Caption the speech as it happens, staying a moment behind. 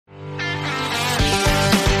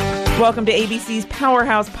Welcome to ABC's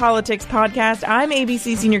Powerhouse Politics podcast. I'm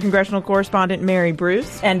ABC senior congressional correspondent Mary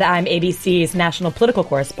Bruce. And I'm ABC's national political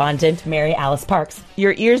correspondent Mary Alice Parks.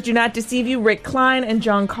 Your ears do not deceive you. Rick Klein and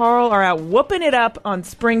John Carl are out whooping it up on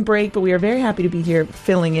spring break, but we are very happy to be here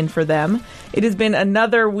filling in for them. It has been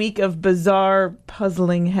another week of bizarre,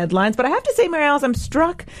 puzzling headlines. But I have to say, Mary Alice, I'm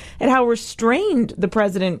struck at how restrained the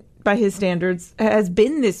president, by his standards, has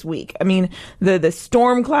been this week. I mean, the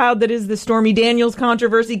storm cloud that is the Stormy Daniels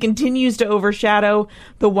controversy continues to overshadow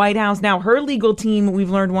the White House. Now, her legal team,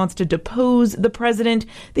 we've learned, wants to depose the president.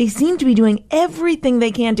 They seem to be doing everything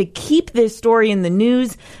they can to keep this story in the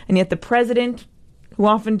news, and yet the president, who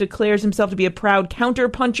often declares himself to be a proud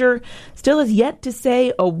counterpuncher, still has yet to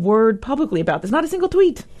say a word publicly about this. Not a single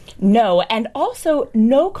tweet. No, and also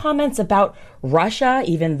no comments about Russia,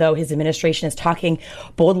 even though his administration is talking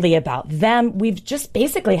boldly about them. We've just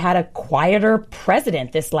basically had a quieter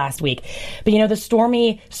president this last week. But, the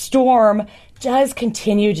stormy storm does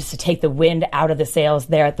continue just to take the wind out of the sails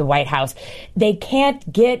there at the White House. They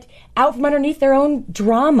can't get out from underneath their own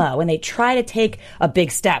drama when they try to take a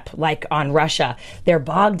big step, like on Russia. They're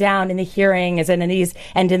bogged down in the hearings and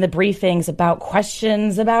in the briefings about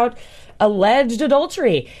questions about alleged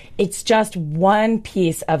adultery. It's just one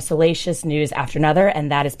piece of salacious news after another,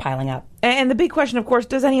 and that is piling up. And the big question, of course,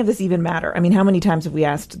 does any of this even matter? I mean, how many times have we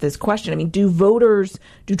asked this question? I mean,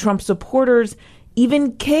 do Trump supporters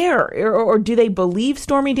even care? Or do they believe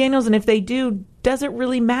Stormy Daniels? And if they do, does it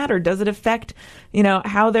really matter? Does it affect,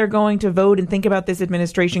 how they're going to vote and think about this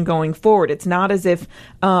administration going forward? It's not as if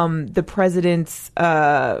the president's,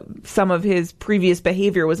 some of his previous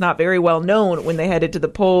behavior was not very well known when they headed to the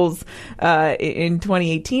polls in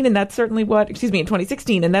 2018. And that's certainly in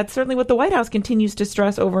 2016. And that's certainly what the White House continues to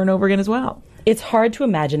stress over and over again as well. It's hard to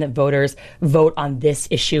imagine that voters vote on this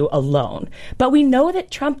issue alone. But we know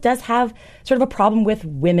that Trump does have sort of a problem with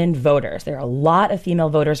women voters. There are a lot of female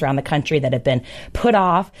voters around the country that have been put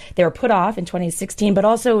off. They were put off in 2016, but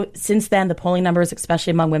also since then, the polling numbers,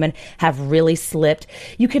 especially among women, have really slipped.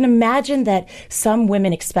 You can imagine that some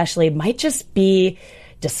women especially might just be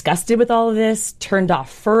disgusted with all of this, turned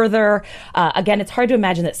off further. Again, it's hard to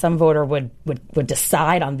imagine that some voter would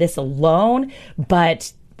decide on this alone,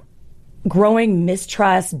 but growing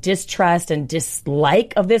mistrust, distrust, and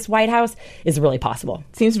dislike of this White House is really possible.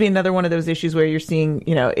 Seems to be another one of those issues where you're seeing,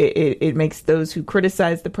 it makes those who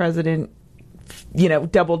criticize the president,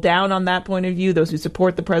 double down on that point of view. Those who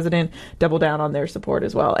support the president double down on their support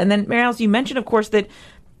as well. And then, Mary Alice, you mentioned, of course, that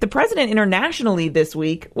the president internationally this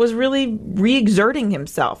week was really re-exerting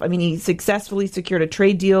himself. I mean, he successfully secured a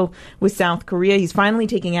trade deal with South Korea. He's finally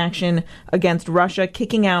taking action against Russia,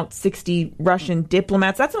 kicking out 60 Russian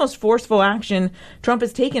diplomats. That's the most forceful action Trump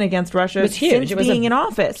has taken against Russia since being in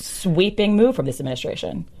office. Sweeping move from this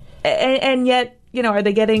administration. And yet, are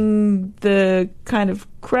they getting the kind of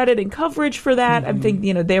credit and coverage for that? I think,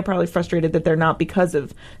 they're probably frustrated that they're not because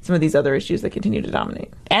of some of these other issues that continue to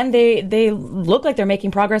dominate. And they look like they're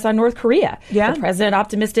making progress on North Korea. Yeah. The president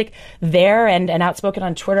optimistic there and outspoken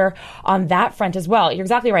on Twitter on that front as well. You're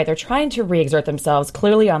exactly right. They're trying to re-exert themselves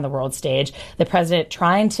clearly on the world stage. The president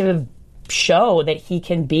trying to show that he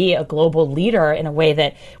can be a global leader in a way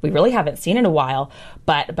that we really haven't seen in a while.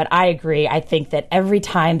 But I agree. I think that every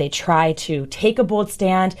time they try to take a bold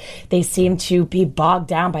stand, they seem to be bogged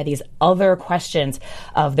down by these other questions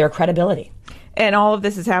of their credibility. And all of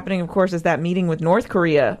this is happening, of course, as that meeting with North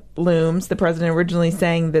Korea looms. The president originally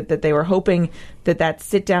saying that they were hoping that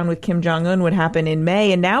sit down with Kim Jong-un would happen in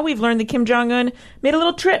May. And now we've learned that Kim Jong-un made a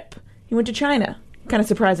little trip. He went to China, kind of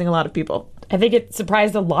surprising a lot of people. I think it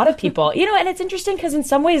surprised a lot of people. And it's interesting because in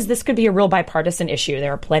some ways this could be a real bipartisan issue.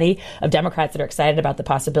 There are plenty of Democrats that are excited about the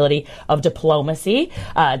possibility of diplomacy.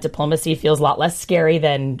 Diplomacy feels a lot less scary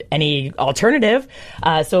than any alternative.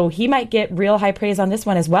 So he might get real high praise on this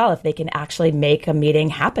one as well if they can actually make a meeting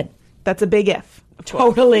happen. That's a big if.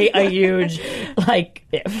 Totally a huge,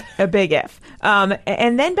 if. A big if.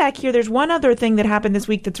 And then back here, there's one other thing that happened this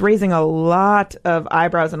week that's raising a lot of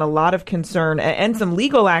eyebrows and a lot of concern and some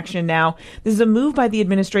legal action now. This is a move by the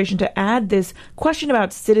administration to add this question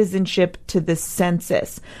about citizenship to the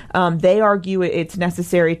census. They argue it's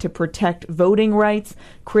necessary to protect voting rights.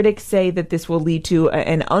 Critics say that this will lead to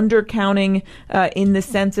an undercounting in the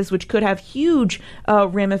census, which could have huge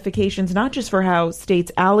ramifications, not just for how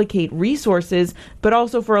states allocate resources, but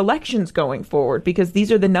also for elections going forward, because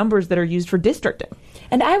these are the numbers that are used for districting.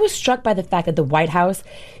 And I was struck by the fact that the White House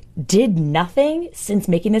did nothing since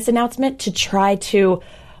making this announcement to try to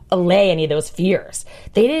allay any of those fears.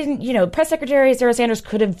 They didn't, Press Secretary Sarah Sanders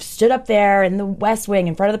could have stood up there in the West Wing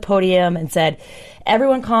in front of the podium and said,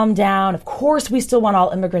 everyone calm down. Of course, we still want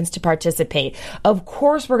all immigrants to participate. Of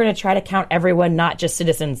course, we're going to try to count everyone, not just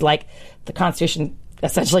citizens, like the Constitution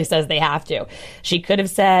essentially says they have to. She could have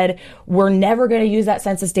said, we're never going to use that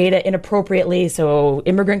census data inappropriately, so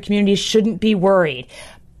immigrant communities shouldn't be worried.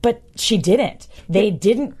 But she didn't. They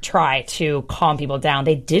didn't try to calm people down.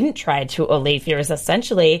 They didn't try to allay fears.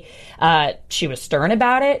 Essentially, she was stern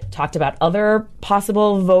about it, talked about other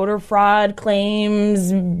possible voter fraud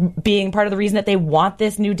claims being part of the reason that they want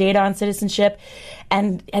this new data on citizenship.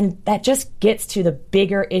 And that just gets to the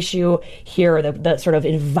bigger issue here, the sort of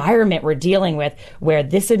environment we're dealing with, where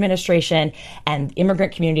this administration and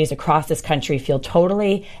immigrant communities across this country feel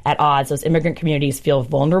totally at odds. Those immigrant communities feel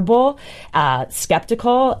vulnerable,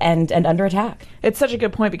 skeptical, and under attack. It's such a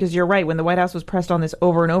good point, because you're right. When the White House was pressed on this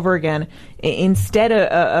over and over again, instead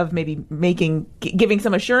of maybe giving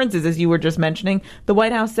some assurances, as you were just mentioning, the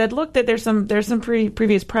White House said, look, that there's some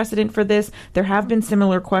previous precedent for this. There have been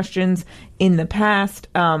similar questions in the past,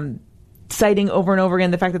 citing over and over again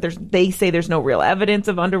the fact that they say there's no real evidence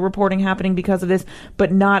of underreporting happening because of this,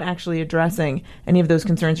 but not actually addressing any of those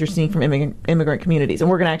concerns you're seeing from immigrant communities. And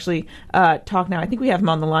we're going to actually talk now. I think we have him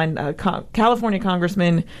on the line, California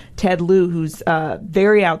Congressman Ted Lieu, who's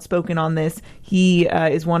very outspoken on this. He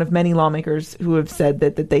is one of many lawmakers who have said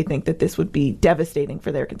that they think that this would be devastating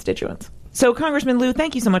for their constituents. So, Congressman Lieu,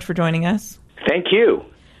 thank you so much for joining us. Thank you.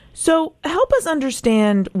 So help us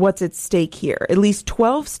understand what's at stake here. At least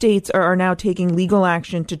 12 states are now taking legal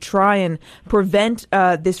action to try and prevent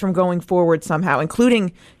this from going forward somehow,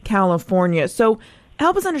 including California. So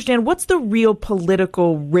help us understand, what's the real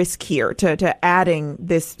political risk here to adding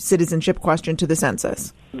this citizenship question to the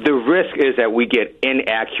census? The risk is that we get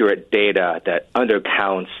inaccurate data that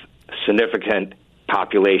undercounts significant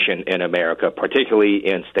population in America, particularly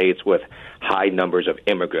in states with high numbers of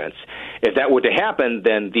immigrants. If that were to happen,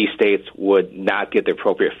 then these states would not get the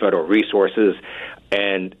appropriate federal resources,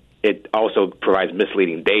 and it also provides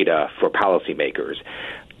misleading data for policymakers.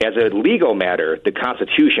 As a legal matter, the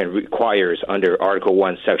Constitution requires under Article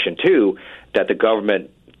 1, Section 2, that the government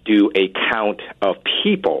do a count of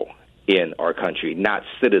people in our country, not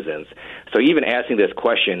citizens. So even asking this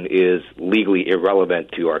question is legally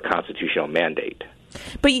irrelevant to our constitutional mandate.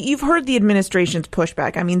 But you've heard the administration's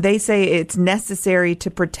pushback. I mean, they say it's necessary to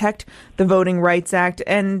protect the Voting Rights Act,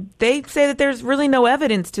 and they say that there's really no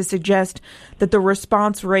evidence to suggest that the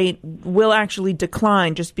response rate will actually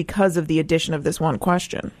decline just because of the addition of this one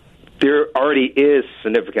question. There already is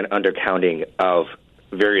significant undercounting of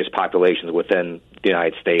various populations within the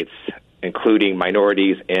United States, including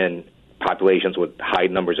minorities and populations with high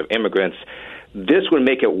numbers of immigrants. This would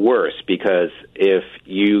make it worse, because if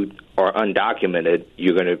you are undocumented,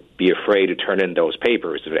 you're going to be afraid to turn in those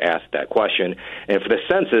papers to ask that question. And for the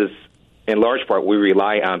census, in large part, we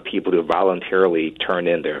rely on people to voluntarily turn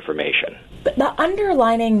in their information. But the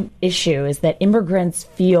underlying issue is that immigrants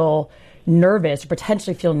feel nervous, or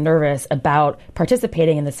potentially feel nervous, about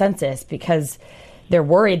participating in the census because they're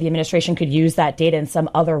worried the administration could use that data in some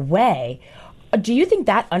other way. Do you think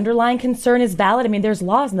that underlying concern is valid? I mean, there's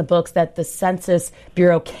laws in the books that the Census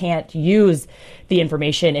Bureau can't use the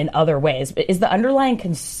information in other ways. Is the underlying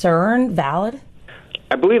concern valid?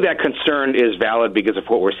 I believe that concern is valid because of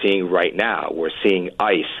what we're seeing right now. We're seeing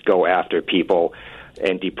ICE go after people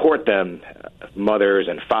and deport them, mothers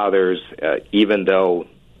and fathers, even though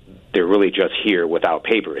they're really just here without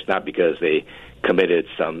papers, not because they committed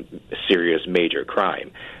some serious major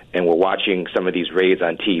crime. And we're watching some of these raids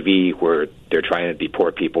on TV where they're trying to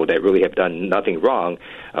deport people that really have done nothing wrong,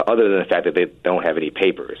 other than the fact that they don't have any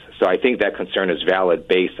papers. So I think that concern is valid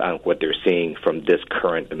based on what they're seeing from this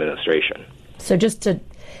current administration. So just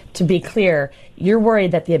to be clear, you're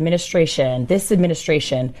worried that this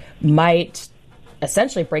administration might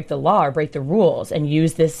essentially break the law or break the rules and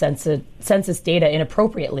use this census data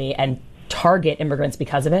inappropriately and target immigrants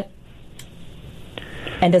because of it?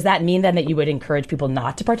 And does that mean then that you would encourage people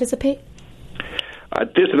not to participate?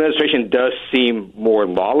 This administration does seem more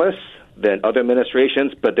lawless than other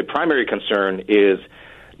administrations, but the primary concern is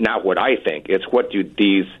not what I think. It's what do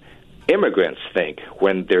these immigrants think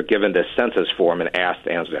when they're given the census form and asked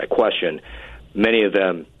to answer that question. Many of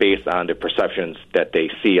them, based on the perceptions that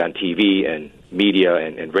they see on TV and media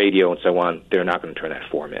and radio and so on, they're not going to turn that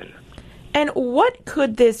form in. And what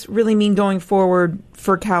could this really mean going forward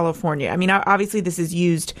for California? I mean, obviously this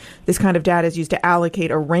kind of data is used to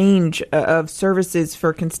allocate a range of services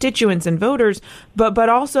for constituents and voters, but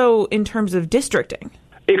also in terms of districting.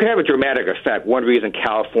 It could have a dramatic effect. One reason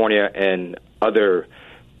California and other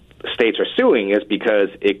states are suing is because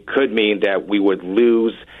it could mean that we would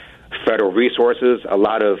lose federal resources. A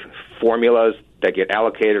lot of formulas that get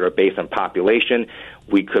allocated are based on population.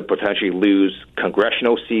 We could potentially lose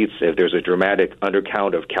congressional seats if there's a dramatic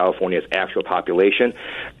undercount of California's actual population.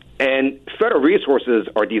 And federal resources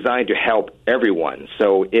are designed to help everyone.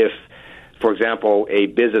 So if, for example, a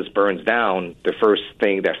business burns down, the first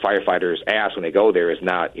thing that firefighters ask when they go there is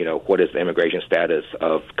not, what is the immigration status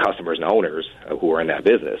of customers and owners who are in that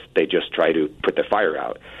business. They just try to put the fire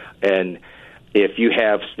out. And if you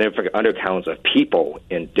have significant undercounts of people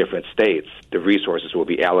in different states, the resources will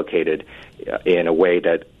be allocated in a way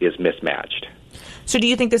that is mismatched. So do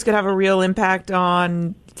you think this could have a real impact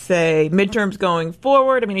on, say, midterms going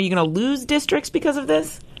forward? I mean, are you going to lose districts because of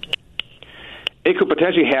this? It could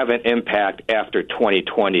potentially have an impact after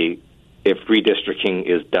 2020 if redistricting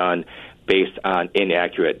is done based on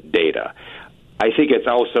inaccurate data. I think it's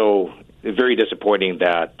also very disappointing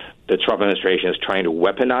that the Trump administration is trying to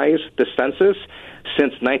weaponize the census.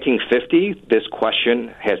 Since 1950, this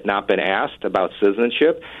question has not been asked about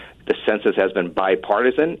citizenship. The census has been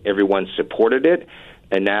bipartisan. Everyone supported it.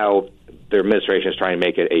 And now the administration is trying to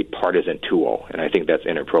make it a partisan tool. And I think that's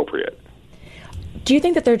inappropriate. Do you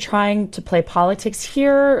think that they're trying to play politics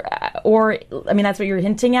here? Or, I mean, that's what you're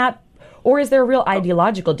hinting at? Or is there a real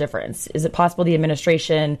ideological difference? Is it possible the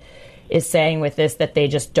administration is saying with this that they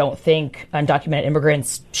just don't think undocumented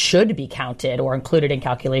immigrants should be counted or included in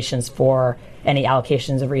calculations for any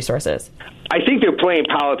allocations of resources? I think they're playing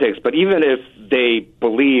politics, but even if they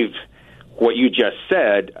believe what you just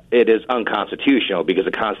said, it is unconstitutional because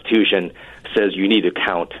the Constitution says you need to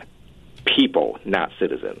count people, not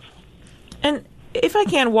citizens. And if I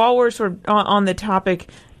can, while we're sort of on the topic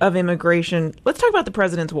of immigration, let's talk about the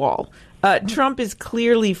president's wall. Trump is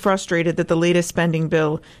clearly frustrated that the latest spending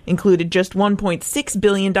bill included just $1.6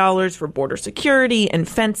 billion for border security and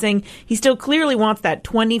fencing. He still clearly wants that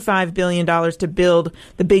 $25 billion to build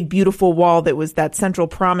the big, beautiful wall that was that central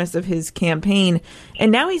promise of his campaign.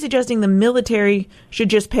 And now he's suggesting the military should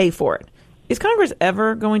just pay for it. Is Congress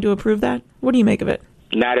ever going to approve that? What do you make of it?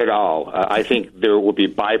 Not at all. I think there will be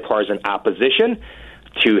bipartisan opposition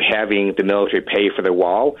to having the military pay for the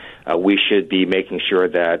wall. We should be making sure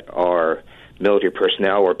that our military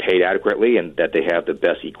personnel are paid adequately and that they have the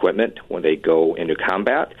best equipment when they go into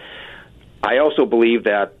combat. I also believe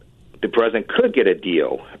that the president could get a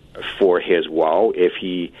deal for his wall if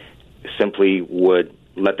he simply would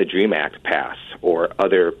let the DREAM Act pass or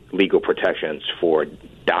other legal protections for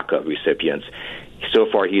DACA recipients. So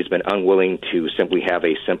far, he's been unwilling to simply have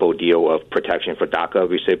a simple deal of protection for DACA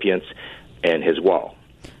recipients and his wall.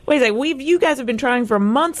 Wait a second. You guys have been trying for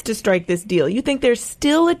months to strike this deal. You think there's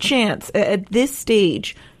still a chance at this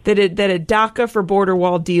stage that a DACA for border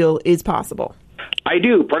wall deal is possible? I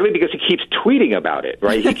do, partly because he keeps tweeting about it,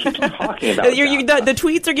 right? He keeps talking about it. The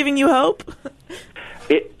tweets are giving you hope?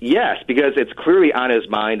 Yes, because it's clearly on his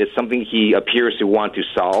mind. It's something he appears to want to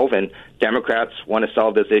solve, and Democrats want to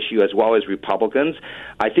solve this issue as well as Republicans.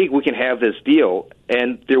 I think we can have this deal.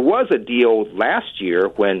 And there was a deal last year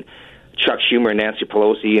when Chuck Schumer and Nancy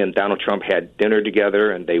Pelosi and Donald Trump had dinner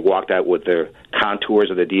together, and they walked out with the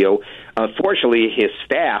contours of the deal. Unfortunately, his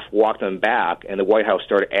staff walked them back, and the White House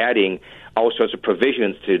started adding all sorts of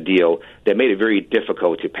provisions to the deal that made it very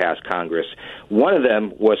difficult to pass Congress. One of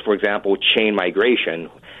them was, for example, chain migration,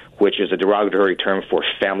 which is a derogatory term for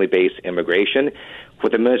family-based immigration.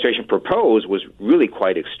 What the administration proposed was really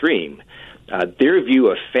quite extreme. Their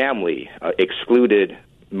view of family excluded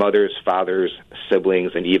mothers, fathers,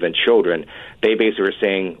 siblings, and even children. They basically were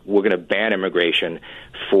saying, we're going to ban immigration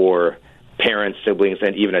for parents, siblings,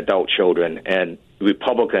 and even adult children. And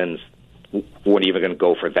Republicans weren't even going to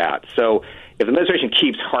go for that. So if the administration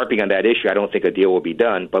keeps harping on that issue, I don't think a deal will be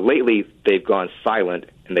done. But lately, they've gone silent,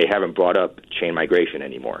 and they haven't brought up chain migration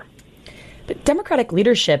anymore. But Democratic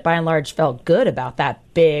leadership, by and large, felt good about that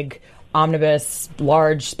big, omnibus,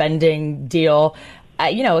 large spending deal.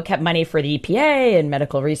 It kept money for the EPA and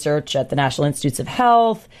medical research at the National Institutes of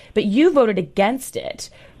Health. But you voted against it.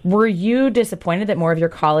 Were you disappointed that more of your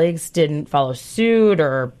colleagues didn't follow suit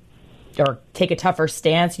or take a tougher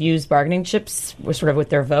stance, use bargaining chips sort of with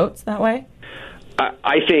their votes that way?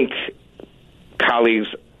 I think colleagues,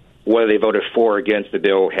 whether they voted for or against the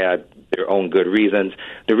bill, had their own good reasons.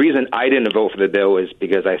 The reason I didn't vote for the bill is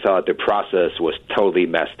because I thought the process was totally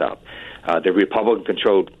messed up. The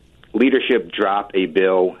Republican-controlled leadership dropped a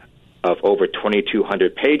bill of over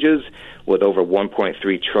 2,200 pages with over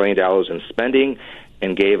 $1.3 trillion in spending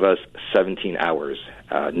and gave us 17 hours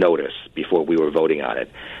notice before we were voting on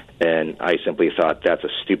it. And I simply thought that's a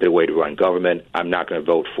stupid way to run government. I'm not going to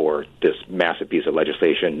vote for this massive piece of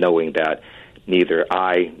legislation knowing that neither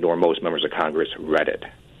I nor most members of Congress read it.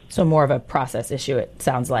 So more of a process issue, it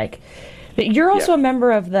sounds like. But you're also a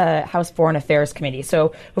member of the House Foreign Affairs Committee.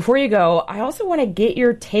 So before you go, I also want to get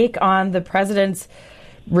your take on the president's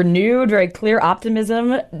renewed, very clear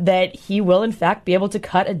optimism that he will, in fact, be able to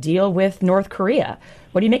cut a deal with North Korea.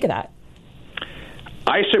 What do you make of that?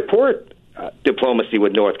 I support diplomacy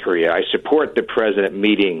with North Korea. I support the president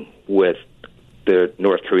meeting with the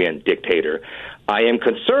North Korean dictator. I am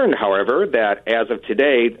concerned, however, that as of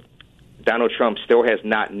today, Donald Trump still has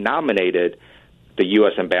not nominated the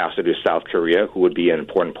U.S. ambassador to South Korea, who would be an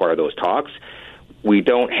important part of those talks. We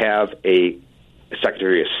don't have a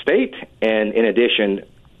Secretary of State, and in addition,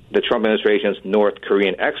 the Trump administration's North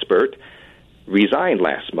Korean expert resigned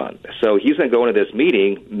last month. So he's going to go into this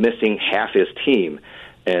meeting missing half his team,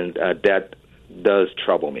 and that does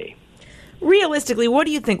trouble me. Realistically, what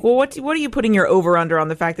do you think? Well, what are you putting your over-under on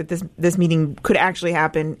the fact that this meeting could actually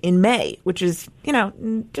happen in May, which is,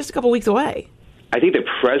 just a couple weeks away? I think the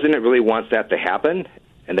president really wants that to happen,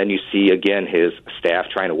 and then you see, again, his staff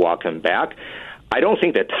trying to walk him back. I don't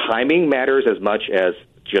think that timing matters as much as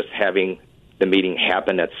just having the meeting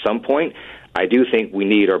happen at some point. I do think we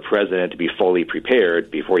need our president to be fully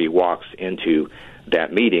prepared before he walks into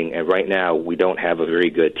that meeting, and right now we don't have a very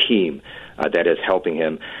good team that is helping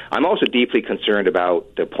him. I'm also deeply concerned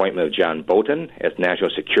about the appointment of John Bolton as National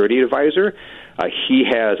Security Advisor. He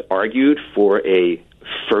has argued for a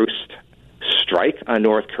first strike on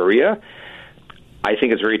North Korea. I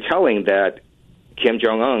think it's very telling that Kim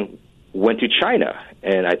Jong-un went to China,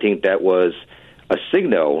 and I think that was a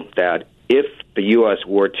signal that if the U.S.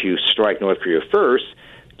 were to strike North Korea first,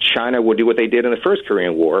 China would do what they did in the first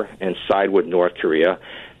Korean War and side with North Korea.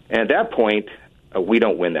 And at that point, we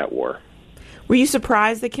don't win that war. Were you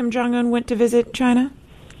surprised that Kim Jong-un went to visit China?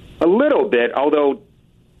 A little bit, although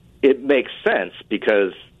it makes sense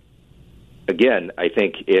because, again, I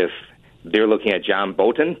think if they're looking at John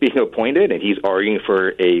Bolton being appointed and he's arguing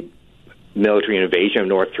for a military invasion of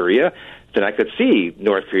North Korea, then I could see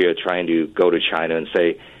North Korea trying to go to China and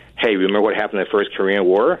say, hey, remember what happened in the first Korean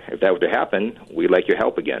War? If that were to happen, we'd like your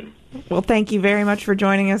help again. Well, thank you very much for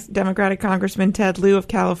joining us, Democratic Congressman Ted Lieu of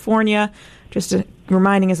California, just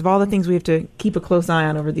reminding us of all the things we have to keep a close eye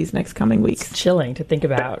on over these next coming weeks. It's chilling to think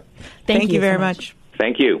about. Thank you very much.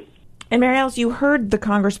 Thank you. And Mary Alice, you heard the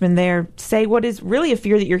congressman there say what is really a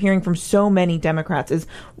fear that you're hearing from so many Democrats is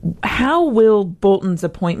how will Bolton's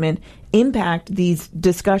appointment impact these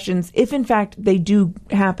discussions if, in fact, they do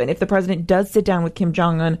happen? If the president does sit down with Kim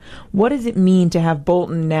Jong-un, what does it mean to have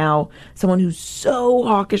Bolton now, someone who's so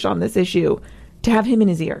hawkish on this issue, to have him in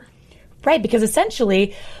his ear? Right, because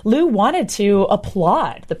essentially, Lieu wanted to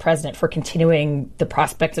applaud the president for continuing the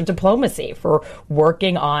prospects of diplomacy, for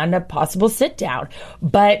working on a possible sit-down.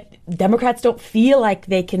 But Democrats don't feel like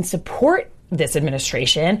they can support this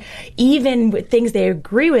administration, even with things they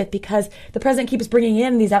agree with, because the president keeps bringing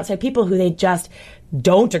in these outside people who they just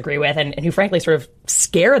don't agree with and who, frankly, sort of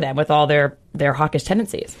scare them with all their hawkish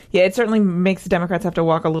tendencies. Yeah, it certainly makes Democrats have to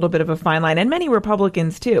walk a little bit of a fine line, and many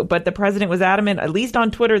Republicans, too. But the president was adamant, at least on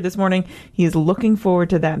Twitter this morning, he is looking forward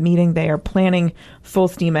to that meeting. They are planning full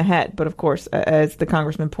steam ahead. But, of course, as the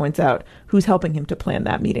congressman points out, who's helping him to plan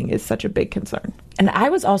that meeting is such a big concern. And I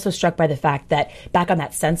was also struck by the fact that back on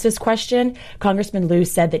that census question, Congressman Lieu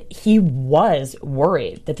said that he was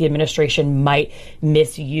worried that the administration might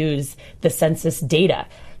misuse the census data.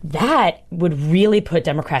 That would really put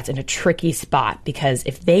Democrats in a tricky spot, because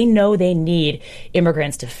if they know they need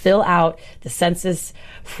immigrants to fill out the census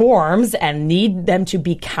forms and need them to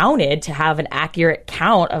be counted to have an accurate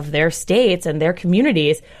count of their states and their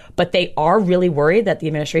communities, but they are really worried that the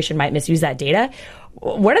administration might misuse that data,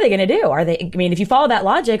 what are they going to do? If you follow that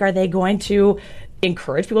logic, are they going to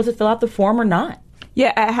encourage people to fill out the form or not?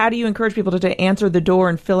 Yeah, how do you encourage people to answer the door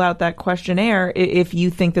and fill out that questionnaire if you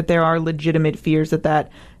think that there are legitimate fears that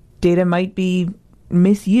data might be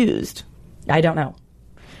misused? I don't know.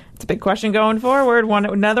 It's a big question going forward.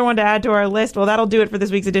 Another one to add to our list. Well, that'll do it for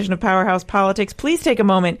this week's edition of Powerhouse Politics. Please take a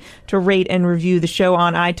moment to rate and review the show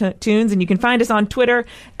on iTunes. And you can find us on Twitter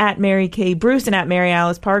at Mary Kay Bruce and at Mary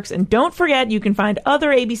Alice Parks. And don't forget, you can find other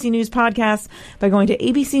ABC News podcasts by going to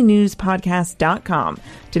abcnewspodcast.com.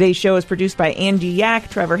 Today's show is produced by Angie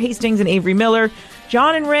Yak, Trevor Hastings, and Avery Miller.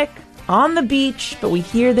 John and Rick on the beach, but we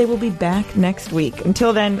hear they will be back next week.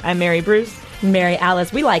 Until then, I'm Mary Bruce. Mary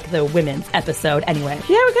Alice, we like the women's episode anyway.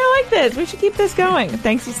 Yeah, we kind of like this. We should keep this going.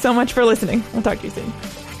 Thanks so much for listening. We'll talk to you soon.